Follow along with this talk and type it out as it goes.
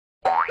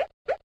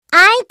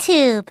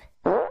YouTube.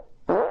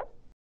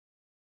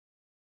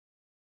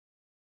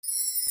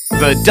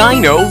 The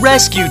Dino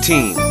Rescue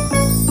Team.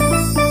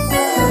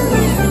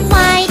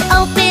 Wide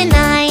open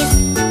eyes,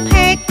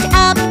 perked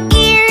up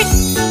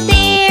ears,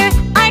 there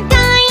are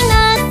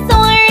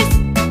dinosaurs.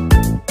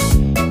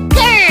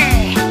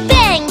 Grr!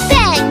 Bang,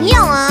 bang,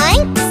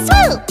 yoink,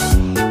 swoop!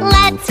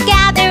 Let's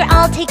gather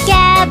all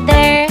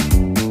together.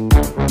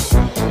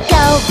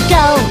 Go,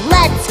 go,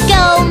 let's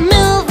go,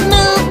 move,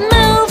 move,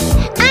 move.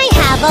 I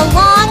have a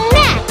long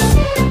neck.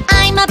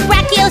 I'm a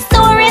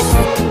brachiosaurus.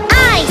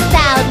 I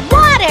spout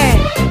water.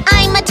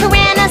 I'm a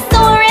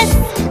tyrannosaurus.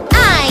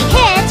 I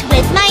hit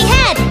with my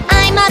head.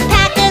 I'm a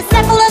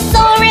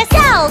pachycephalosaurus.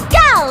 Go,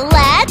 go,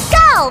 let's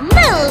go,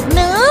 move,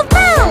 move,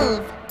 move.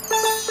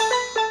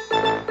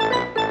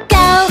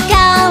 Go,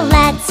 go,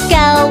 let's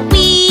go.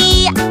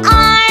 We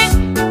are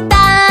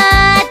the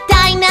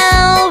Dino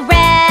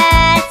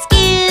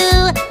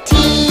Rescue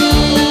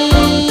Team.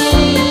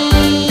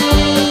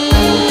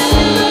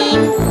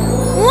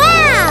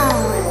 Wow!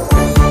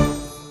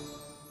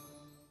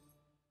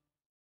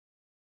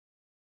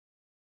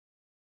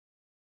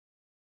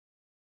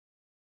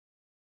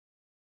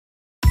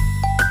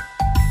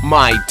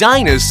 My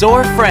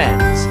dinosaur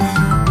friends.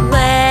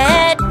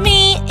 Let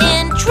me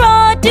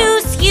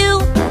introduce you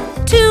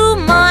to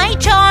my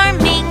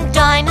charming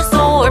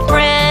dinosaur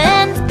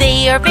friends.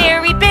 They are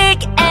very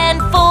big and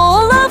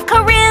full of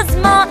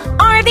charisma.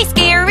 Are they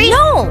scary?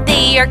 No!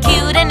 They are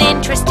cute and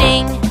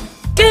interesting.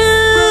 Do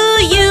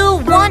you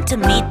want to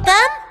meet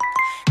them?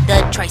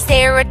 The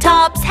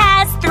Triceratops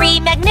has 3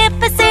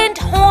 magnificent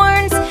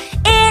horns.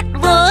 It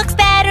looks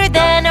better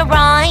than a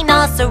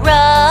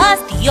rhinoceros.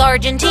 The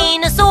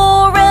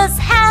Argentinosaurus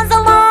has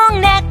a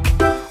long neck,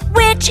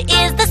 which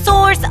is the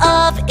source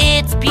of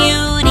its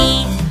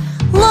beauty.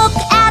 Look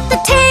at the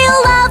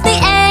tail of the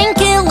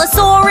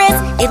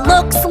Ankylosaurus. It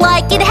looks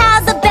like it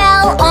has a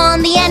bell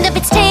on the end of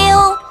its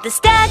tail. The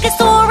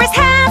Stegosaurus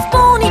has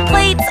bony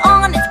plates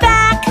on its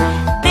back.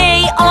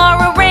 They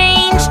are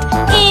arranged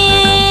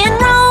in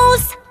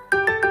rows.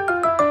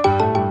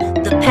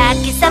 The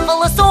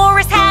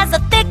Pachycephalosaurus has a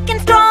thick and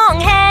strong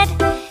head.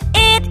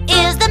 It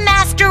is the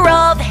master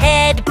of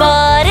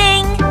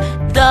headbutting.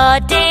 The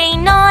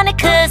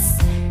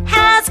Deinonychus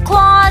has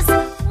claws.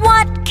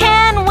 What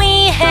can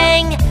we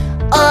hang?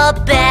 A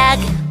bag.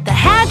 The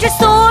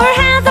Hadrosaur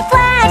has a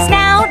flat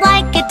snout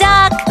like a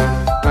duck,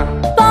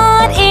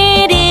 but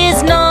it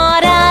is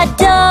not a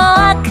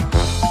duck.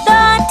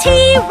 The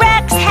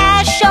T-Rex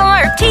has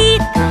sharp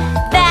teeth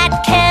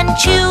that can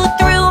chew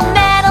through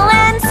metal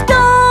and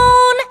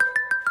stone.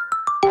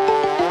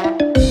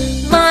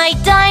 My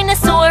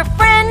dinosaur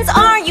friends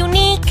are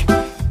unique.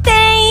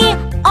 They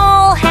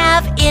all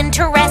have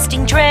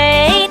interesting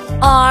traits.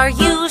 Are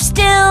you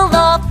still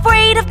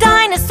afraid of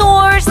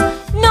dinosaurs?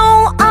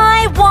 No,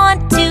 I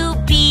want to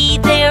be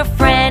their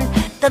friend,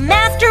 the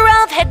master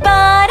of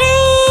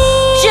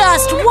headbutting.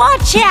 Just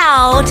watch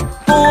out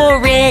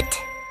for it.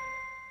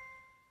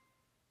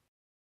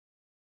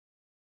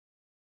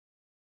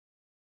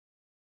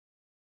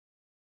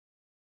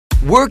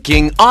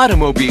 Working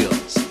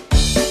automobiles.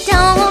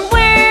 Don't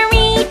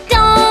worry,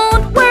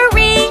 don't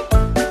worry.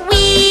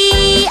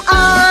 We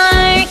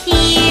are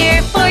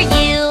here for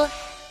you.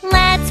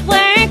 Let's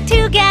work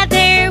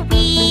together.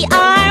 We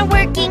are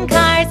working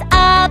cars.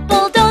 A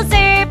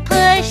bulldozer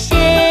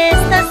pushes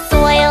the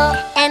soil.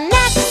 An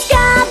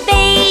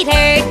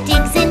excavator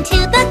digs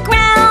into the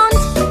ground.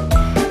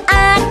 A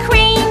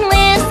crane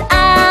lifts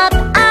up,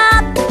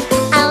 up.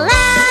 A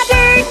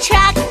ladder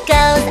truck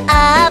goes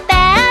up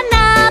and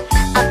up.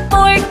 A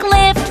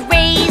forklift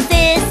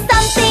raises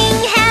something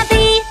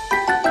heavy.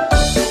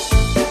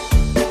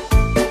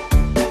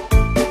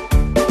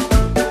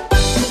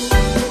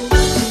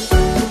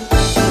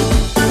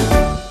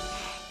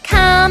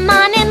 Come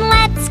on and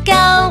let's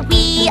go.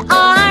 We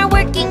are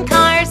working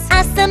cars.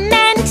 A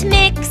cement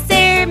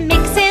mixer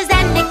mixes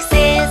and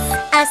mixes.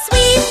 A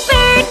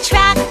sweeper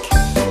truck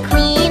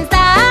cleans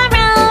the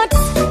roads.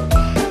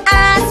 A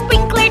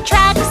sprinkler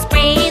truck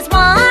sprays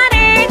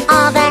water.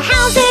 All the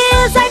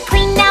houses are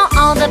clean now.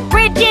 All the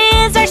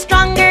bridges are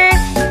stronger.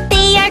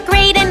 They are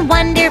great and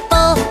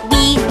wonderful.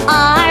 We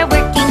are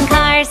working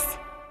cars.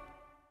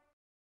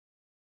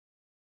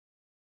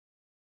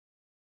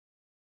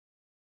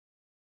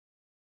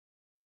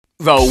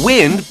 The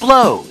wind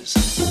blows.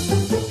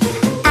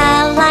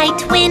 A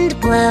light wind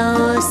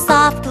blows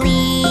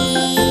softly.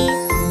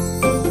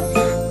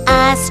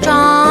 A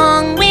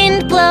strong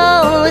wind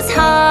blows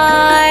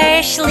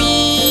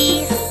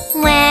harshly.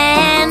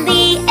 When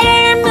the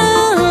air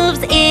moves,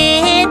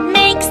 it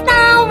makes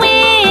the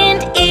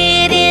wind.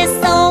 It is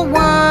so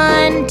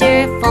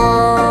wonderful.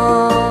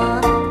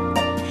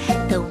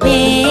 The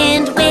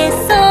wind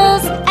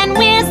whistles and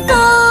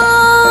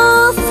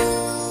whistles.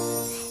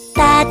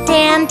 The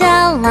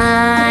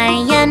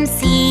dandelion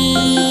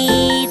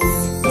seeds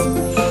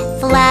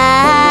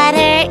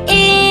flutter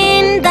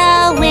in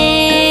the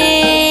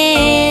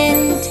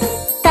wind.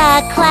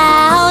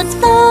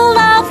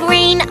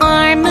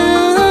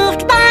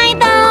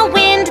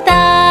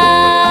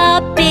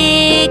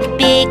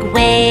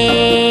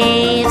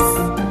 waves.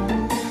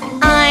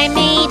 I'm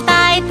made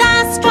by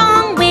the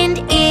strong wind,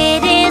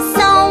 it is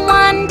so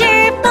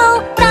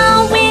wonderful.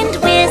 The wind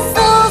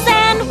whistles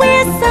and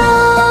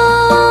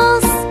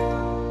whistles.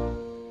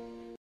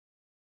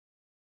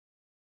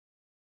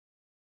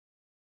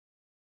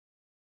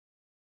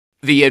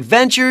 The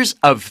Adventures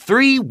of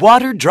Three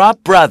Water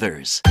Drop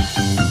Brothers.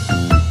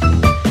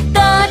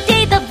 The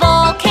day the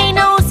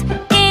volcanoes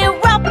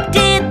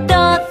erupted,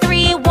 the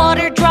three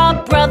water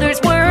drop brothers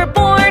were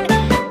born.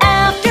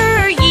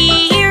 After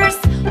years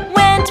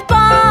went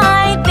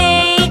by,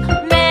 they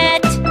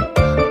met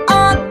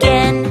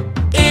again.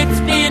 It's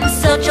been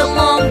such a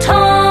long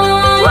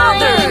time.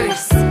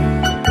 Brothers,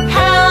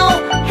 how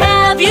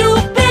have you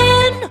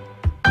been?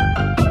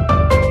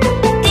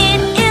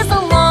 It is a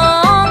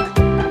long,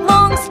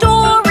 long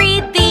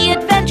story, the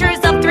adventures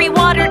of three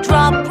water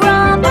drop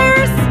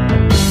brothers.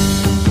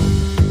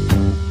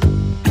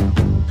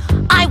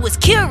 I was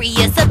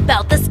curious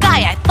about the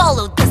sky, I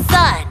followed the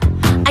sun.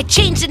 I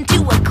changed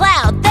into a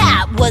cloud,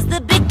 that was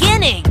the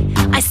beginning.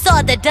 I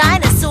saw the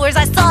dinosaurs,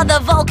 I saw the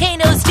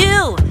volcanoes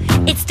too.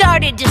 It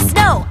started to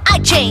snow, I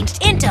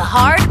changed into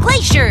hard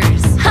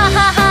glaciers. Ha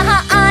ha ha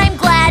ha, I'm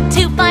glad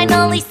to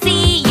finally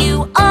see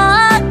you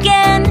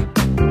again.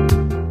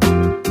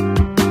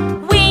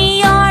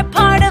 We are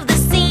part of the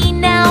scene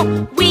now,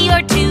 we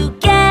are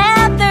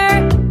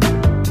together.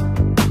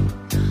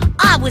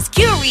 I was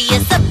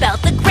curious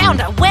about the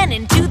ground, I went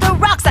into the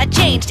rocks, I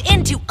changed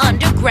into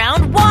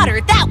underground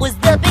water, that was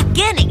the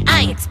beginning.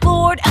 I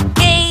explored a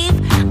cave,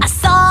 I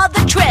saw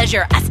the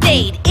treasure, I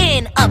stayed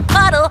in a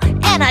puddle,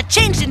 and I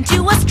changed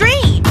into a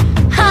stream.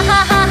 Ha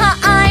ha ha ha,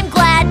 I'm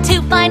glad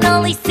to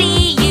finally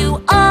see you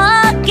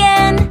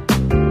again.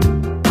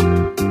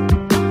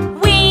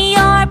 We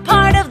are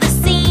part of the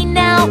scene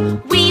now,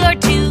 we are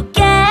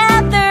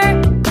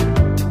together.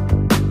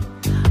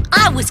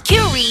 I was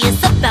curious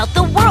about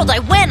the world, I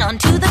went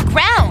onto the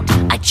ground.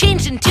 I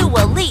changed into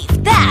a leaf,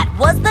 that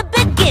was the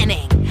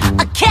beginning.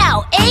 A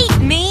cow ate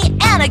me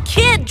and a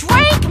kid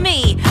drank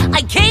me.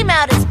 I came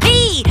out as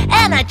pee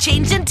and I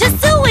changed into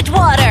sewage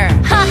water.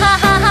 Ha ha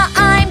ha ha,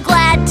 I'm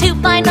glad to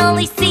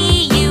finally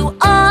see you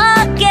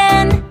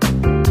again.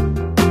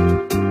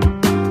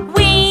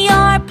 We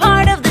are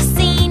part of the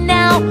scene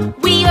now,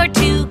 we are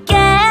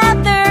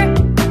together.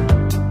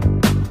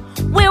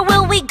 Where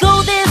will we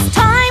go this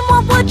time?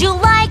 What would you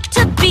like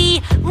to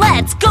be?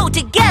 Let's go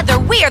together,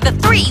 we're the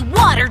three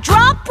water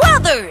drop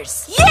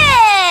brothers.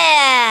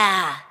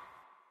 Yeah!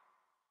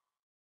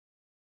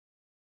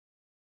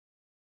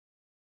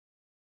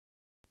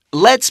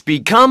 Let's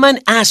become an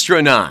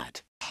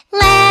astronaut.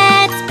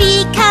 Let's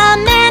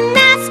become an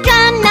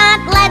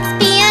astronaut. Let's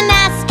be an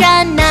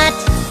astronaut.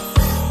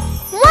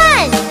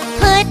 1.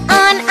 Put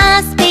on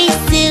a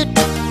spacesuit.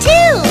 2.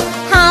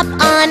 Hop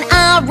on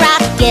a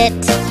rocket.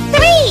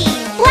 3.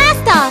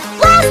 Blast off,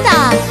 blast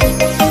off.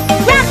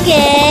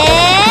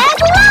 Rocket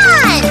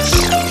launch!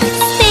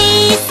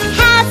 Space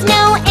has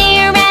no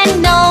air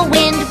and no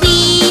wind.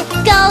 We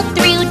go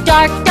through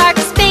dark, dark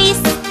space.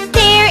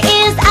 There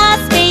is a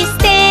space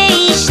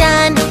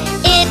station.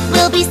 It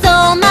will be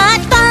so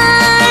much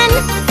fun.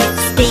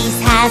 Space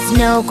has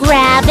no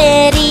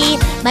gravity.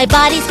 My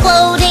body's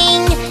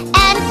floating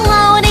and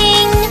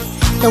floating.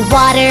 The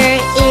water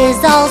is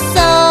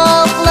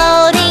also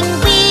floating.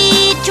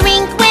 We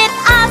drink with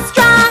a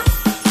straw.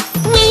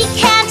 We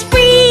can't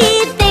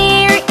breathe.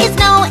 There is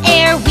no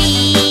air.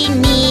 We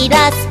need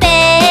a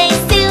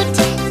spacesuit.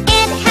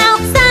 It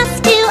helps us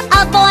to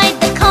avoid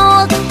the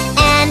cold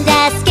and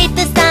escape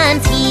the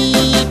sun's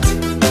heat.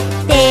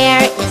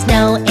 There is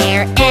no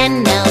air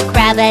and no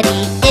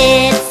gravity.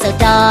 It's so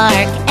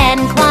dark and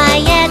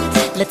quiet.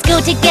 Let's go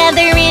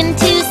together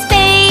into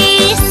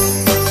space.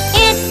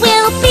 It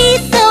will be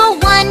so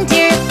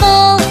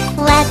wonderful.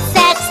 Let's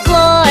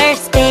explore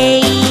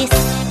space.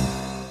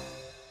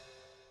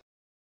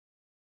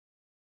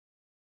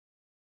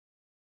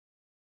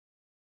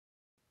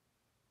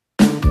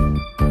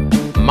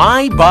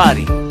 My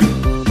body.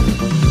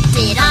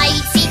 Did I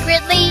eat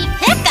secretly?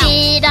 Hiccup.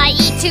 Did I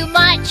eat too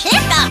much?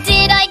 Hiccup.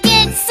 Did I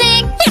get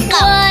sick?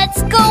 Hiccup.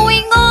 What's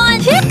going on?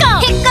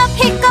 Hiccup. Hiccup,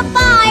 hiccup,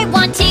 I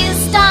want to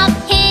stop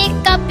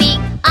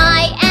hiccuping.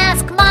 I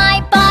ask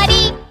my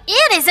body.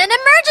 It is an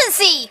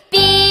emergency.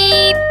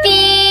 Beep,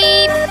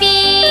 beep,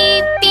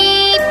 beep,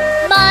 beep.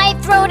 My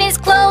throat is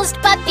closed,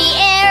 but the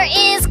air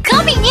is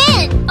coming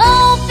in.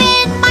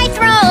 Open my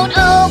throat,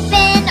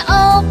 open,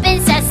 open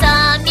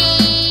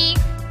sesame.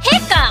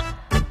 Hiccup.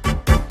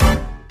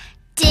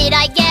 Did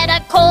I get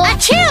a cold?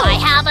 Achoo! I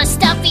have a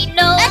stuffy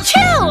nose.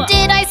 Achoo!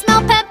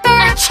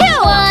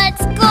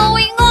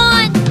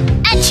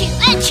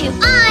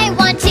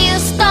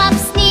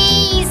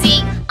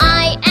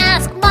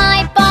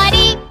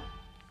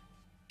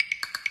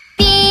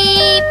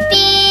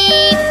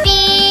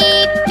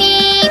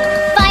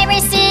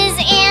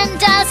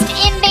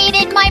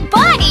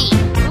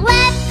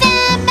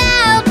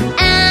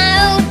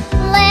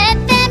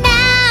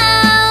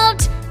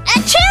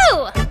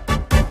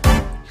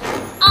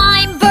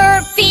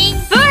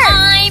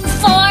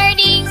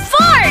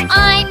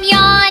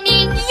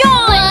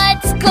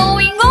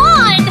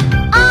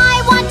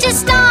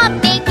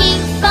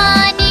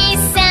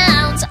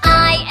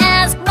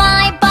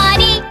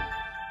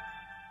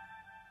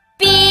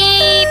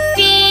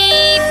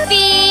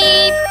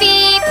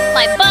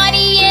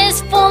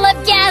 lungs full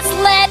of gas,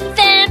 let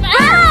them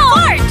out!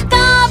 Fart!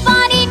 The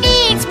body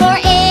needs more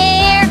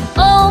air.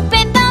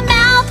 Open the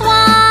mouth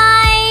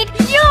wide.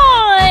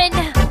 Yawn!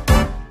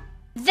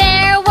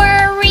 There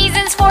were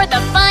reasons for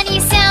the funny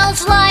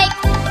sounds like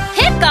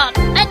Hiccup,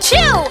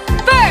 achoo,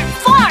 burp,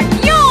 fart.